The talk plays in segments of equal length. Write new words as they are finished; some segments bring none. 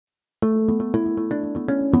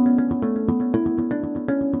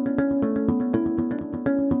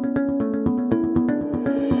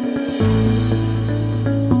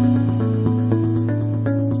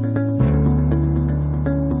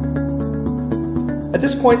At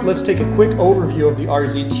this point, let's take a quick overview of the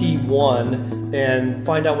RZT1 and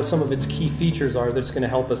find out what some of its key features are that's going to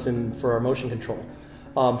help us for our motion control.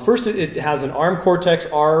 First, it has an ARM Cortex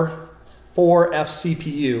R4F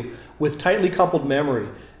CPU with tightly coupled memory.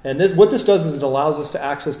 And what this does is it allows us to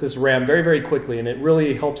access this RAM very, very quickly, and it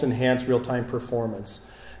really helps enhance real-time performance.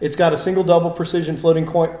 It's got a single double precision floating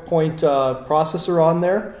point processor on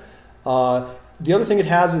there. The other thing it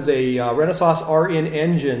has is a Renesas RN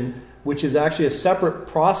engine, which is actually a separate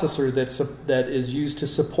processor that is used to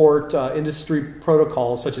support industry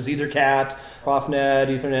protocols such as EtherCAT, ProfNet,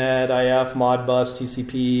 Ethernet, IF, Modbus,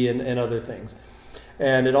 TCP, and other things.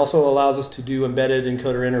 And it also allows us to do embedded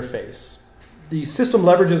encoder interface. The system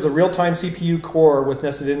leverages a real-time CPU core with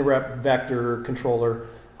nested interrupt vector controller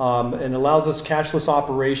and allows us cashless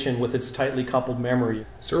operation with its tightly coupled memory.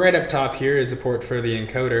 So right up top here is a port for the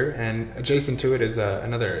encoder, and adjacent to it is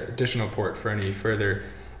another additional port for any further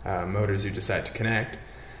motors you decide to connect.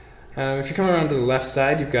 If you come around to the left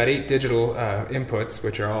side, you've got 8 digital inputs,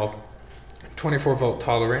 which are all 24 volt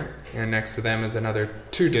tolerant, and next to them is another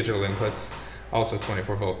 2 digital inputs, also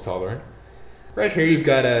 24 volt tolerant. Right here you've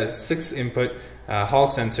got a 6 input Hall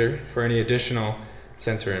sensor for any additional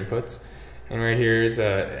sensor inputs, and right here is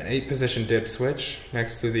an 8 position dip switch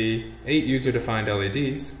next to the 8 user defined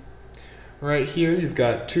LEDs. Right here you've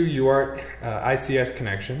got 2 UART ICS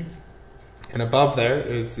connections, and above there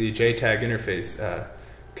is the JTAG interface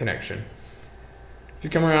connection. If you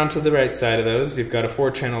come around to the right side of those, you've got a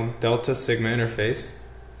 4-channel Delta Sigma interface.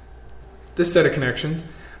 This set of connections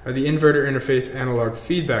are the inverter interface analog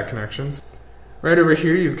feedback connections. Right over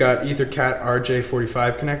here you've got EtherCAT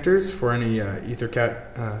RJ45 connectors for any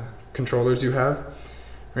EtherCAT controllers you have.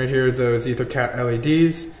 Right here are those EtherCAT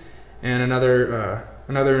LEDs and another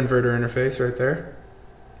inverter interface right there.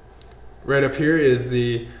 Right up here is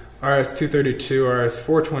the RS-232,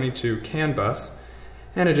 RS-422 CAN bus,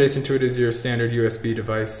 and adjacent to it is your standard USB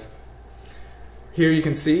device. Here you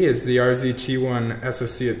can see is the RZT1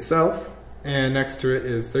 SoC itself, and next to it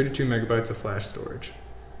is 32 megabytes of flash storage.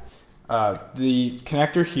 The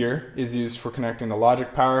connector here is used for connecting the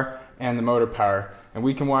logic power and the motor power, and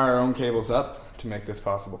we can wire our own cables up to make this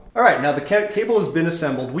possible. All right, now the cable has been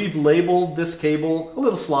assembled. We've labeled this cable a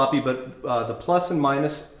little sloppy, but the plus and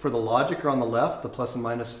minus for the logic are on the left, the plus and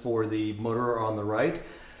minus for the motor are on the right.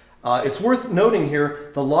 It's worth noting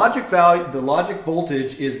here, the logic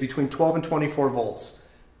voltage is between 12 and 24 volts.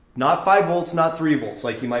 Not 5 volts, not 3 volts,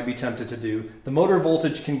 like you might be tempted to do. The motor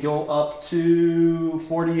voltage can go up to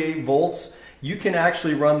 48 volts. You can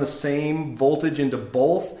actually run the same voltage into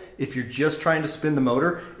both if you're just trying to spin the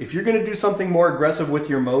motor. If you're going to do something more aggressive with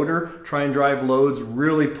your motor, try and drive loads,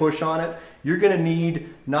 really push on it, you're going to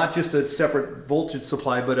need not just a separate voltage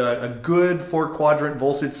supply, but a good 4-quadrant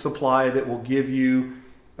voltage supply that will give you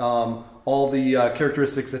all the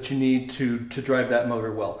characteristics that you need to drive that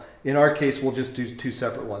motor well. In our case, we'll just do 2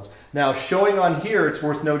 separate ones. Now, showing on here, it's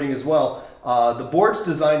worth noting as well, the board's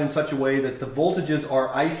designed in such a way that the voltages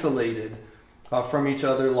are isolated from each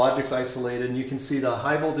other, logic's isolated, and you can see the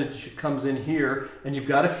high voltage comes in here, and you've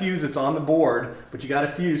got a fuse that's on the board, but you got a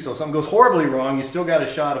fuse, so if something goes horribly wrong, you still got a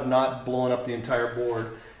shot of not blowing up the entire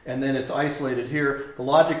board. And then it's isolated here. The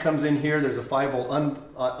logic comes in here, there's a 5 volt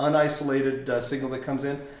unisolated signal that comes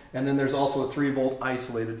in, and then there's also a 3 volt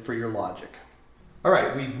isolated for your logic. All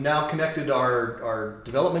right, we've now connected our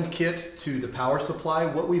development kit to the power supply.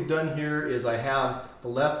 What we've done here is I have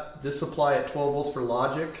this supply at 12 volts for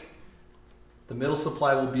logic. The middle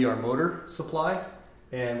supply will be our motor supply,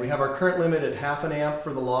 and we have our current limit at 0.5 amp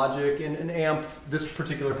for the logic, and an amp, this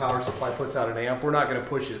particular power supply puts out an amp. We're not going to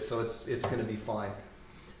push it, so it's going to be fine.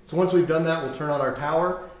 So once we've done that, we'll turn on our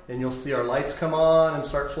power, and you'll see our lights come on and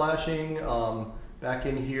start flashing. Back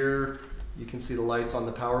in here, you can see the lights on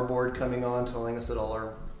the power board coming on, telling us that all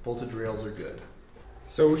our voltage rails are good.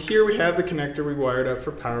 So here we have the connector we wired up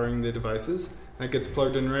for powering the devices. That gets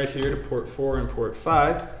plugged in right here to port 4 and port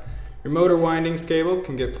 5. Your motor windings cable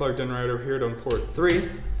can get plugged in right over here to port 3.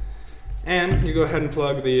 And you go ahead and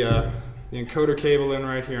plug the encoder cable in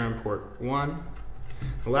right here on port 1.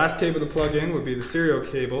 The last cable to plug in would be the serial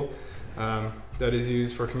cable that is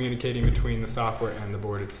used for communicating between the software and the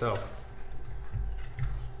board itself.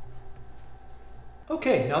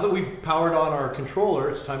 Okay, now that we've powered on our controller,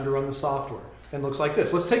 it's time to run the software. And it looks like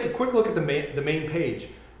this. Let's take a quick look at the main page.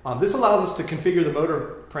 This allows us to configure the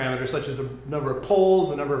motor parameters, such as the number of poles,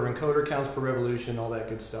 the number of encoder counts per revolution, all that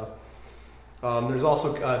good stuff. There's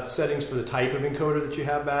also settings for the type of encoder that you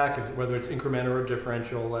have back, whether it's incremental or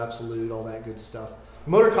differential, absolute, all that good stuff.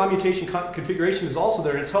 Motor commutation configuration is also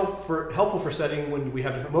there, and it's helpful for setting when we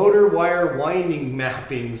have different motor wire winding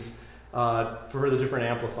mappings. for the different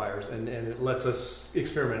amplifiers, and it lets us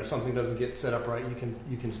experiment. If something doesn't get set up right,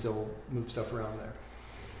 you can still move stuff around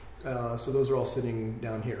there. So those are all sitting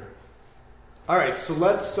down here. All right, so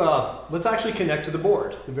let's actually connect to the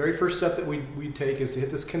board. The very first step that we take is to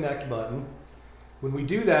hit this connect button. When we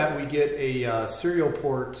do that, we get a serial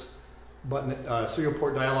port button, serial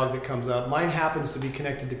port dialog that comes up. Mine happens to be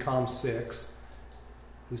connected to COM6.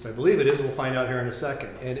 At least I believe it is. We'll find out here in a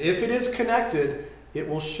second. And if it is connected, it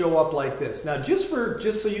will show up like this. Now, just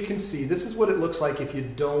so you can see, this is what it looks like if you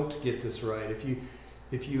don't get this right.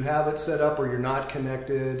 If you have it set up or you're not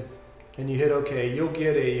connected, and you hit OK, you'll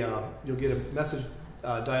get a message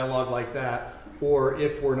dialog like that. Or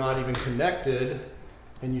if we're not even connected,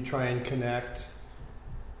 and you try and connect,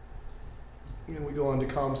 and we go on to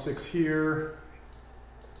COM6 here,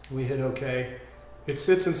 we hit OK. It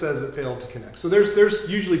sits and says it failed to connect. So there's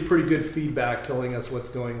usually pretty good feedback telling us what's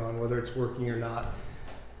going on, whether it's working or not.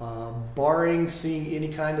 Barring seeing any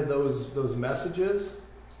kind of those messages,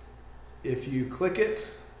 if you click it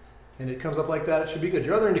and it comes up like that, it should be good.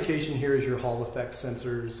 Your other indication here is your Hall effect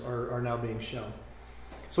sensors are now being shown.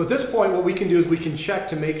 So at this point, what we can do is we can check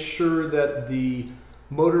to make sure that the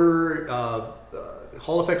motor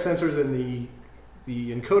Hall effect sensors and the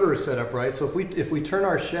encoder is set up right. So if we turn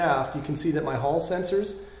our shaft, you can see that my Hall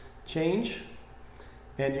sensors change,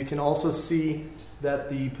 and you can also see that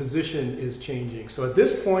the position is changing. So at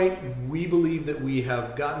this point, we believe that we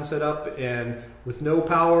have gotten set up, and with no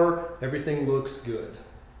power, everything looks good.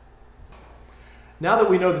 Now that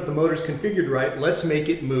we know that the motor's configured right, let's make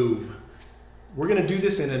it move. We're going to do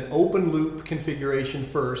this in an open loop configuration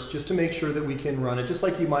first, just to make sure that we can run it, just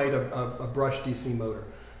like you might a brushed DC motor.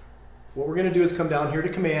 What we're going to do is come down here to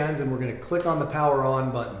commands, and we're going to click on the power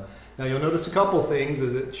on button. Now you'll notice a couple things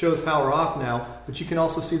as it shows power off now, but you can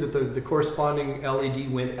also see that the corresponding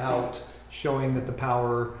LED went out, showing that the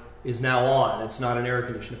power is now on. It's not an air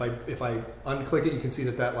condition. If I unclick it, you can see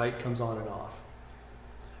that light comes on and off.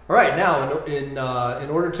 All right, now in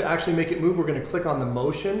order to actually make it move, we're going to click on the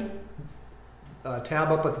motion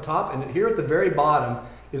tab up at the top, and here at the very bottom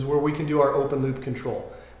is where we can do our open loop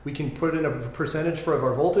control. We can put in a percentage for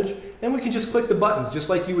our voltage, and we can just click the buttons, just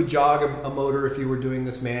like you would jog a motor if you were doing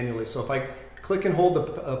this manually. So if I click and hold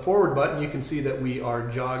the forward button, you can see that we are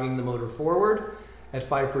jogging the motor forward at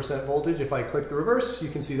 5% voltage. If I click the reverse, you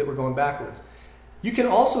can see that we're going backwards. You can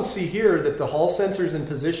also see here that the Hall sensors in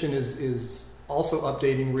position is also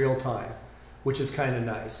updating real time, which is kind of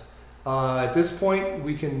nice. At this point,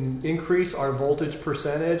 we can increase our voltage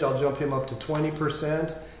percentage. I'll jump him up to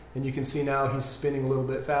 20%. And you can see now he's spinning a little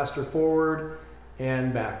bit faster forward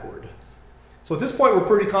and backward. So at this point, we're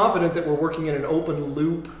pretty confident that we're working in an open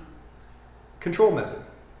loop control method.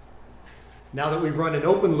 Now that we've run an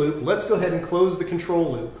open loop, let's go ahead and close the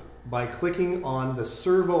control loop by clicking on the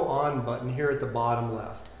servo on button here at the bottom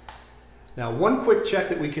left. Now, one quick check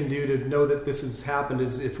that we can do to know that this has happened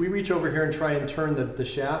is if we reach over here and try and turn the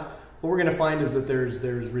shaft, what we're going to find is that there's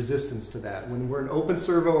resistance to that. When we're in open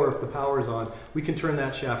servo, or if the power is on, we can turn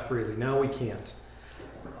that shaft freely. Now we can't.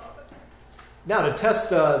 Now to test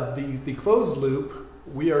the closed loop,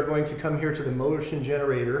 we are going to come here to the motion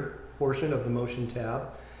generator portion of the motion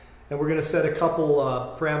tab, and we're going to set a couple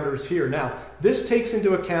parameters here. Now this takes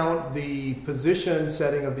into account the position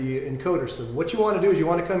setting of the encoder. So what you want to do is you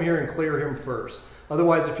want to come here and clear him first.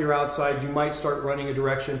 Otherwise, if you're outside, you might start running a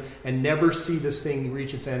direction and never see this thing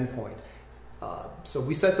reach its endpoint. So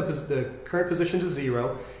we set the current position to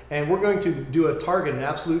 0, and we're going to do a target, an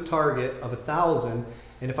absolute target of 1,000.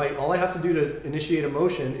 And all I have to do to initiate a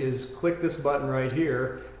motion is click this button right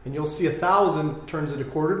here, and you'll see 1,000 turns into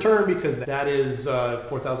quarter turn, because that is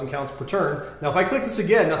 4,000 counts per turn. Now, if I click this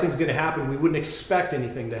again, nothing's going to happen. We wouldn't expect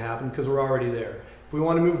anything to happen because we're already there. If we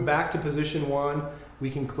want to move back to position 1, we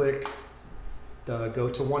can click the go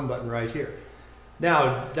to 1 button right here.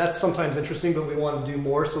 Now, that's sometimes interesting, but we want to do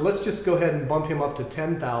more. So let's just go ahead and bump him up to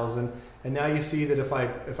 10,000. And now you see that if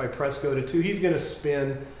I press go to 2, he's going to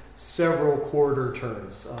spin several quarter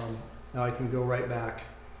turns. Now I can go right back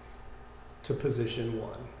to position 1.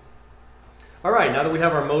 All right, now that we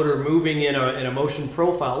have our motor moving in a motion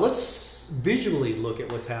profile, let's visually look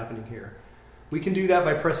at what's happening here. We can do that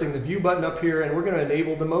by pressing the view button up here, and we're going to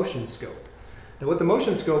enable the motion scope. Now what the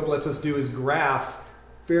motion scope lets us do is graph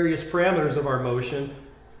various parameters of our motion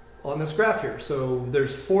on this graph here. So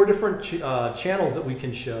there's 4 different channels that we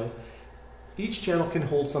can show. Each channel can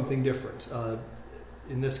hold something different.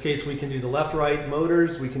 In this case, we can do the left-right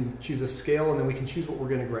motors, we can choose a scale, and then we can choose what we're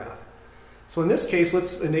going to graph. So in this case,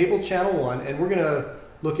 let's enable channel 1, and we're going to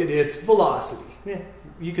look at its velocity. Yeah,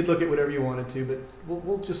 you could look at whatever you wanted to, but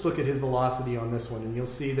we'll just look at his velocity on this one, and you'll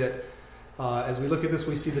see that As we look at this,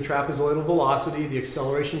 we see the trapezoidal velocity, the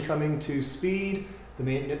acceleration coming to speed, the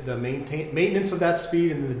maintenance of that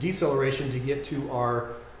speed, and then the deceleration to get to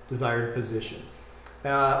our desired position.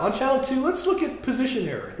 On channel 2, let's look at position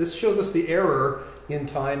error. This shows us the error in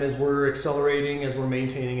time as we're accelerating, as we're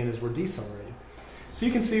maintaining, and as we're decelerating. So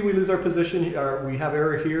you can see we lose our position, we have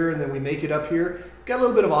error here, and then we make it up here. Got a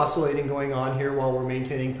little bit of oscillating going on here while we're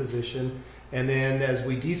maintaining position. And then as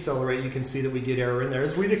we decelerate, you can see that we get error in there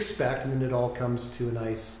as we'd expect, and then it all comes to a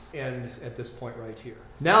nice end at this point right here.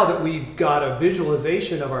 Now that we've got a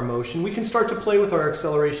visualization of our motion, we can start to play with our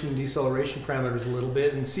acceleration and deceleration parameters a little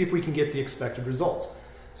bit and see if we can get the expected results.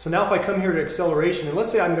 So now if I come here to acceleration, and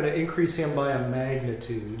let's say I'm going to increase him by a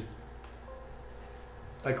magnitude,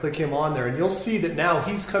 I click him on there, and you'll see that now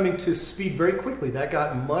he's coming to speed very quickly. That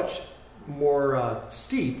got much more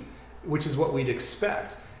steep, which is what we'd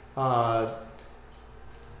expect.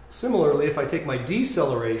 Similarly, if I take my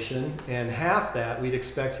deceleration and half that, we'd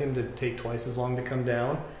expect him to take twice as long to come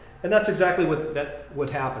down. And that's exactly what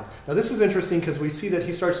happens. Now this is interesting because we see that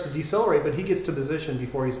he starts to decelerate, but he gets to position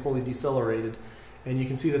before he's fully decelerated. And you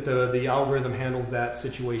can see that the algorithm handles that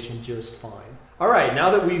situation just fine. All right, now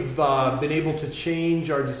that we've been able to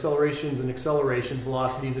change our decelerations and accelerations,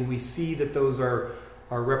 velocities, and we see that those are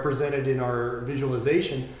represented in our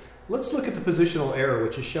visualization, let's look at the positional error,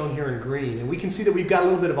 which is shown here in green. And we can see that we've got a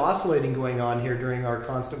little bit of oscillating going on here during our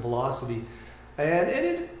constant velocity. And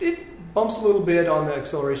it bumps a little bit on the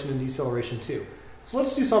acceleration and deceleration too. So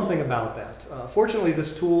let's do something about that. Fortunately,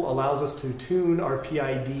 this tool allows us to tune our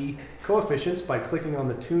PID coefficients by clicking on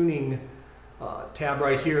the tuning tab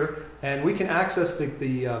right here. And we can access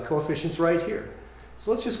the coefficients right here.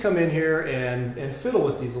 So let's just come in here and fiddle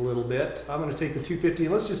with these a little bit. I'm going to take the 250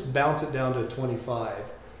 and let's just bounce it down to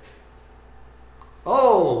 25.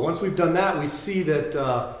 Oh, once we've done that, we see that,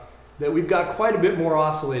 that we've got quite a bit more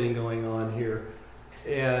oscillating going on here.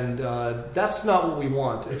 And that's not what we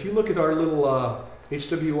want. If you look at our little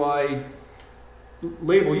HWI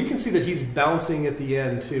label, you can see that he's bouncing at the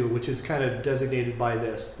end too, which is kind of designated by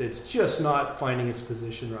this. It's just not finding its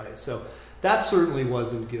position right. So that certainly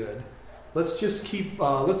wasn't good. Let's just keep,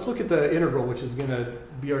 let's look at the integral, which is going to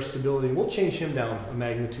be our stability. We'll change him down a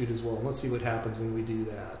magnitude as well. Let's see what happens when we do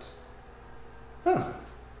that. Huh,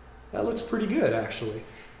 that looks pretty good actually.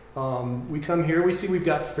 We come here, we see we've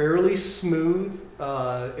got fairly smooth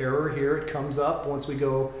error here. It comes up once we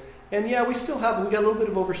go, and yeah, we got a little bit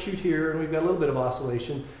of overshoot here, and we've got a little bit of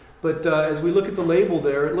oscillation. But as we look at the label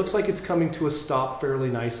there, it looks like it's coming to a stop fairly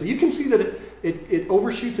nicely. You can see that it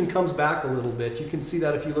overshoots and comes back a little bit. You can see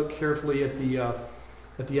that if you look carefully at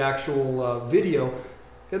the actual video,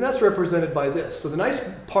 and that's represented by this. So the nice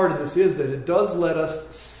part of this is that it does let us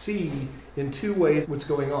see in two ways what's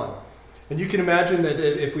going on. And you can imagine that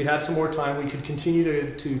if we had some more time, we could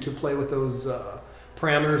continue to play with those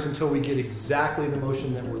parameters until we get exactly the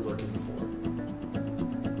motion that we're looking for.